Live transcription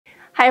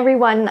Hi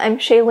everyone, I'm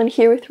Shaylin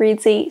here with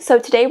Reedsy. So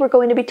today we're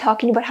going to be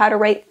talking about how to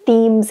write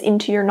themes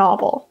into your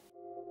novel.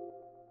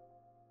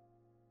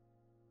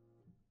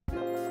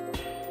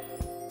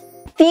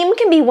 Theme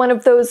can be one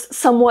of those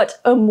somewhat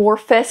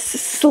amorphous,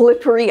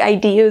 slippery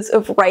ideas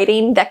of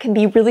writing that can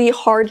be really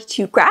hard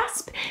to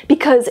grasp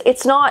because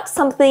it's not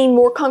something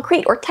more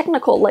concrete or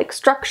technical like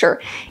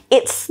structure.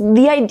 It's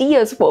the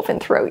ideas woven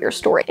throughout your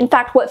story. In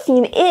fact, what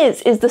theme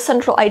is the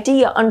central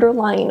idea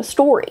underlying a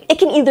story. It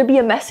can either be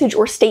a message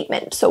or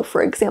statement. So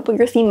for example,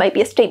 your theme might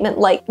be a statement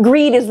like,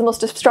 greed is the most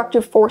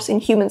destructive force in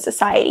human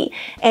society,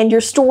 and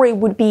your story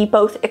would be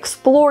both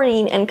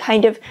exploring and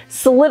kind of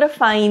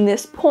solidifying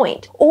this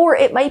point. Or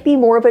it might be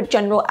more of a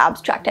general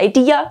abstract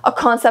idea, a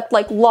concept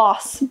like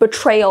loss,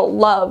 betrayal,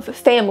 love,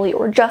 family,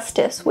 or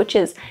justice, which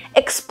is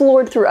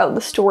explored throughout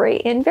the story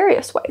in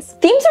various ways.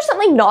 Themes are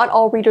something not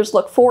all readers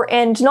look for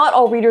and not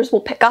all readers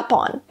will pick up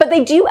on, but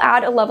they do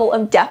add a level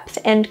of depth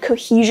and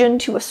cohesion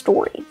to a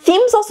story.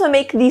 Themes also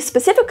make the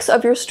specifics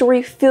of your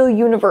story feel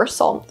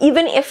universal,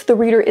 even if the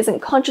reader isn't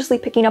consciously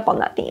picking up on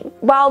that theme.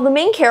 While the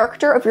main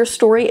character of your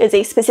story is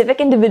a specific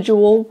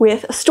individual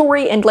with a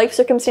story and life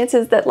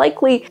circumstances that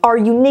likely are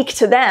unique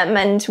to them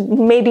and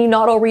maybe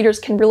not all readers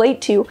can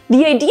relate to,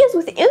 the ideas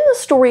within the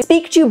story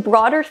speak to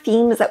broader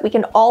themes that we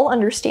can all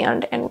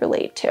understand and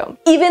relate to.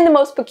 Even the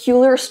most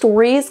peculiar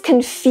stories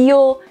can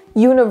feel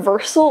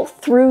universal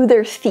through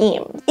their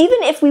themes.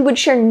 Even if we would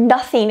share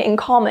nothing in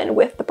common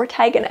with the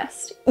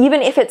protagonist,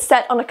 even if it's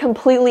set on a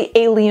completely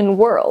alien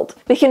world,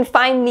 we can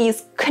find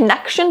these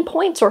connection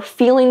points or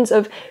feelings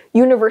of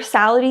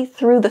universality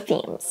through the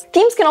themes.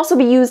 Themes can also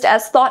be used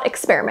as thought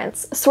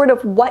experiments, a sort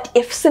of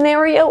what-if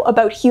scenario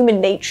about human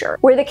nature,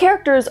 where the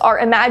characters are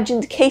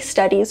imagined case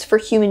studies for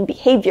human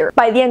behavior.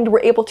 By the end,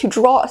 we're able to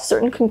draw a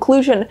certain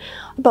conclusion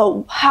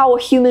about how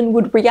a human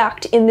would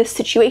react in this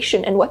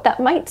situation and what that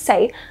might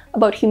say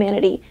about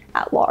humanity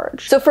at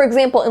large. So for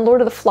example, in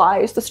Lord of the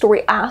Flies, the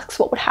story asks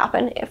what would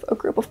happen if a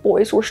group of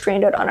boys were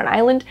stranded on an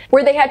island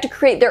where they had to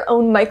create their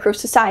own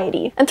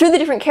micro-society. And through the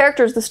different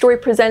characters, the story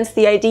presents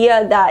the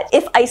idea that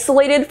if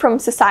isolated from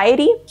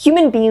society,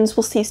 human beings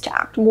will cease to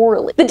act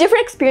morally. The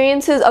different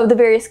experiences of the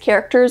various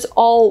characters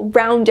all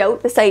round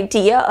out this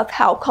idea of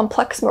how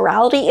complex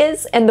morality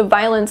is and the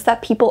violence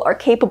that people are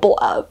capable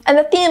of. And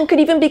the theme could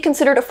even be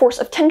considered a force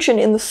of tension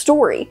in the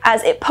story,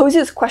 as it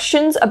poses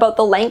questions about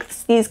the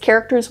lengths these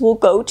characters will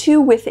go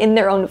to within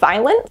their own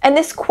violence, and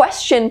this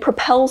question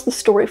propels the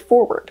story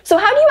forward. So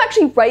how do you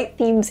actually write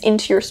themes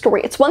into your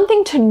story? It's one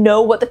thing to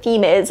know what the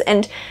theme is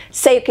and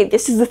say, okay,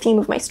 this is the theme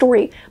of my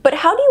story, but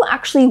how do you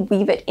actually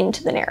weave it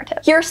into the narrative?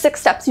 Here are 6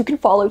 steps you can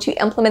follow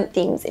to implement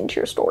themes into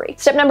your story.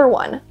 Step number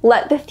 1,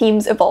 let the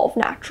themes evolve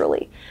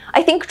naturally.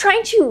 I think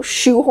trying to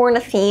shoehorn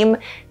a theme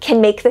can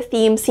make the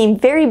theme seem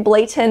very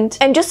blatant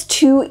and just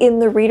too in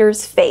the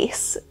reader's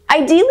face.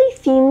 Ideally,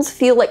 themes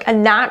feel like a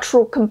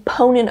natural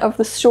component of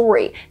the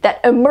story that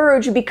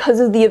emerge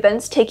because of the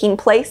events taking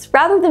place,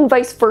 rather than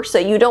vice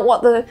versa. You don't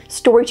want the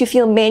story to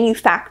feel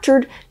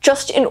manufactured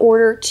just in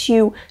order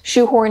to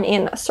shoehorn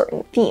in a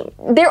certain theme.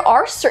 There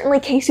are certainly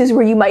cases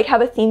where you might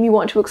have a theme you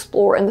want to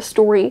explore and the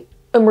story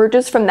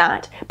emerges from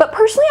that, but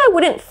personally I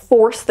wouldn't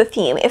force the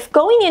theme. If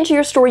going into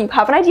your story you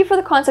have an idea for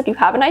the concept, you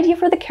have an idea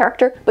for the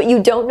character, but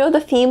you don't know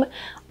the theme,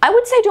 I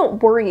would say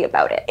don't worry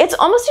about it. It's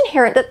almost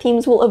inherent that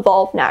themes will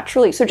evolve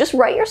naturally, so just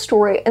write your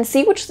story and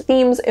see which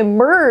themes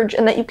emerge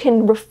and that you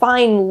can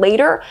refine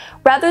later,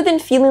 rather than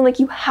feeling like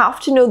you have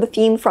to know the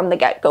theme from the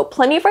get-go.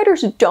 Plenty of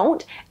writers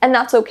don't, and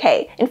that's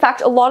okay. In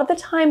fact, a lot of the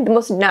time, the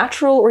most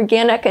natural,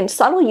 organic, and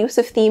subtle use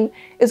of theme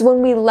is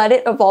when we let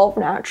it evolve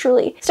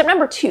naturally. Step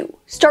number 2,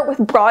 start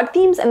with broad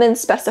themes and then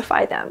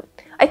specify them.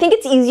 I think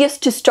it's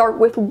easiest to start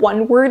with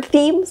one-word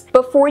themes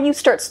before you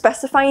start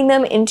specifying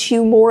them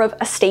into more of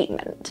a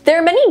statement. There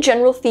are many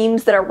general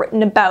themes that are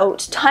written about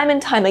time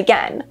and time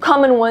again.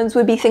 Common ones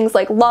would be things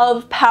like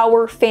love,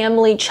 power,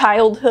 family,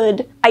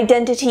 childhood,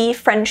 identity,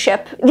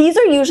 friendship. These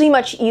are usually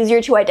much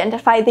easier to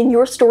identify than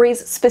your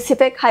story's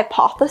specific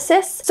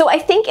hypothesis, so I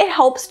think it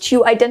helps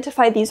to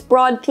identify these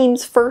broad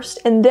themes first,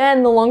 and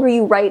then the longer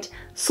you write,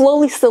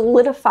 slowly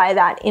solidify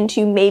that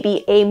into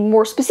maybe a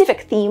more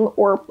specific theme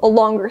or a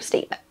longer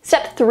statement.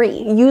 Step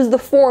 3, use the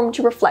form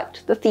to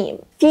reflect the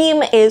theme.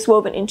 Theme is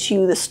woven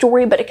into the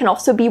story, but it can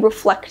also be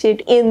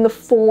reflected in the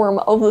form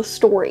of the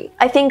story.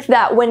 I think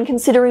that when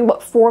considering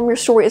what form your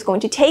story is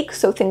going to take,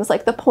 so things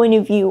like the point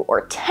of view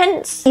or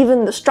tense,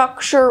 even the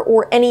structure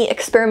or any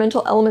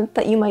experimental element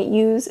that you might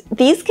use,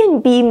 these can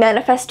be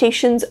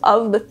manifestations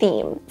of the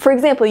theme. For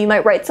example, you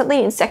might write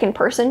something in second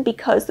person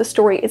because the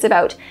story is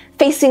about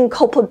facing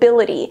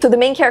culpability. So the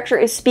main character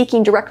is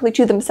speaking directly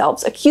to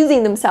themselves,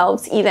 accusing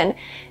themselves even,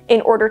 in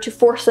order to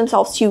force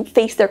themselves to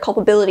face their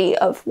culpability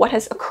of what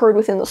has occurred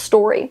within the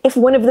story. If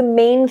one of the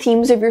main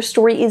themes of your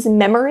story is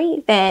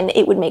memory, then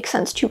it would make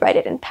sense to write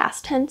it in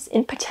past tense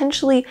in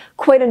potentially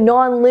quite a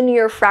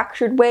non-linear,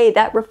 fractured way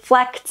that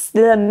reflects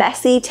the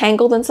messy,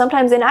 tangled, and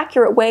sometimes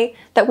inaccurate way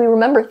that we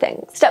remember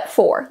things. Step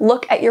 4,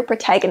 look at your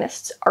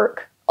protagonist's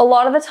arc. A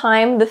lot of the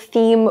time, the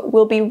theme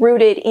will be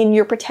rooted in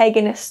your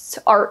protagonist's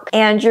arc,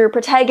 and your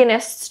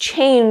protagonist's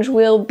change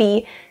will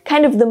be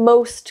kind of the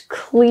most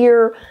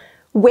clear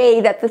way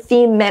that the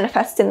theme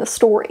manifests in the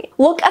story.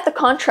 Look at the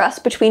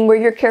contrast between where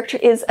your character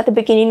is at the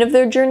beginning of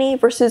their journey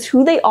versus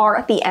who they are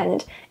at the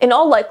end. In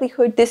all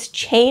likelihood, this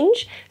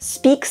change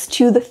speaks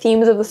to the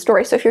themes of the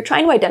story. So if you're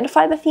trying to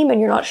identify the theme and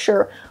you're not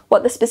sure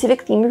what the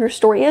specific theme of your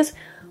story is,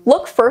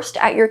 look first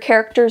at your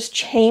character's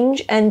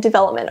change and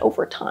development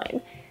over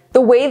time. The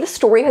way the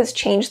story has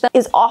changed them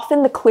is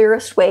often the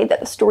clearest way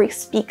that the story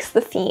speaks the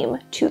theme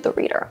to the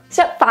reader.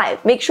 Step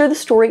 5, make sure the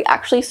story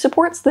actually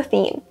supports the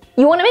theme.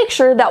 You want to make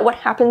sure that what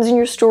happens in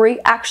your story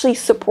actually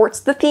supports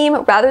the theme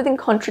rather than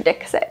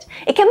contradicts it.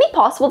 It can be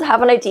possible to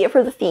have an idea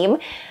for the theme,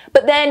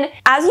 but then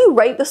as you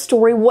write the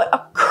story, what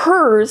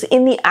occurs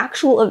in the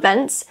actual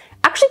events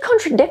actually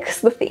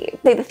contradicts the theme.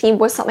 Say the theme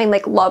was something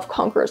like love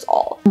conquers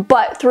all.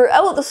 But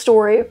throughout the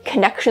story,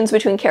 connections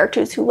between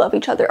characters who love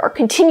each other are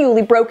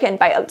continually broken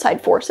by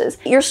outside forces.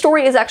 Your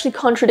story is actually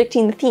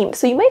contradicting the theme,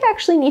 so you might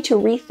actually need to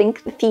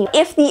rethink the theme.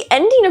 If the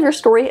ending of your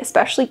story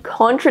especially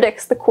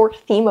contradicts the core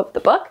theme of the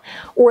book,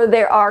 or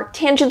there are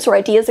tangents or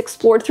ideas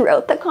explored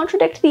throughout that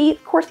contradict the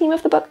core theme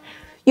of the book,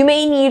 you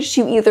may need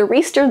to either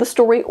restir the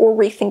story or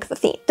rethink the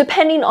theme,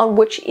 depending on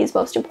which is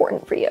most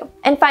important for you.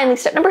 And finally,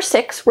 step number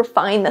 6,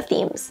 refine the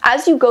themes.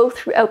 As you go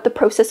throughout the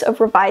process of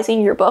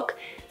revising your book,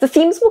 the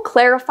themes will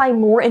clarify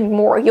more and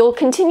more. You'll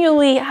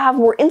continually have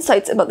more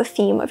insights about the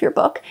theme of your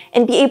book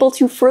and be able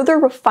to further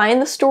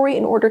refine the story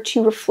in order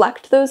to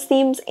reflect those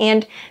themes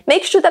and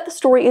make sure that the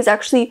story is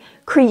actually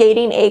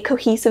creating a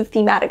cohesive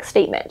thematic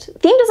statement.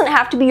 Theme doesn't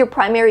have to be your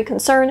primary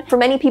concern. For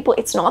many people,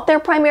 it's not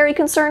their primary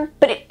concern,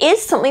 but it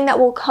is something that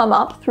will come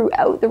up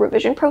throughout the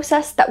revision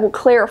process that will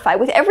clarify.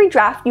 With every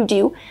draft you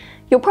do,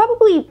 you'll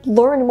probably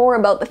learn more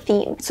about the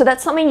theme. So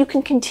that's something you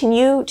can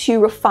continue to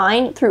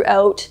refine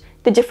throughout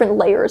the different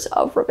layers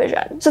of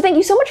revision. So thank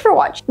you so much for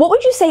watching. What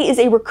would you say is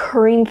a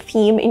recurring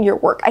theme in your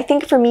work? I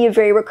think for me, a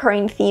very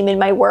recurring theme in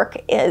my work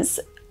is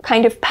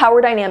kind of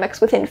power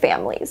dynamics within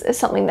families is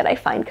something that I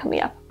find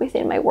coming up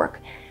within my work.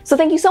 So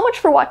thank you so much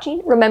for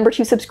watching. Remember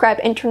to subscribe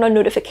and turn on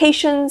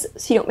notifications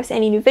so you don't miss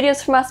any new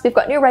videos from us. We've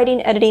got new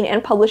writing, editing,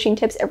 and publishing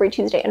tips every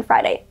Tuesday and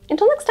Friday.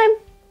 Until next time,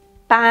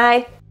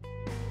 bye.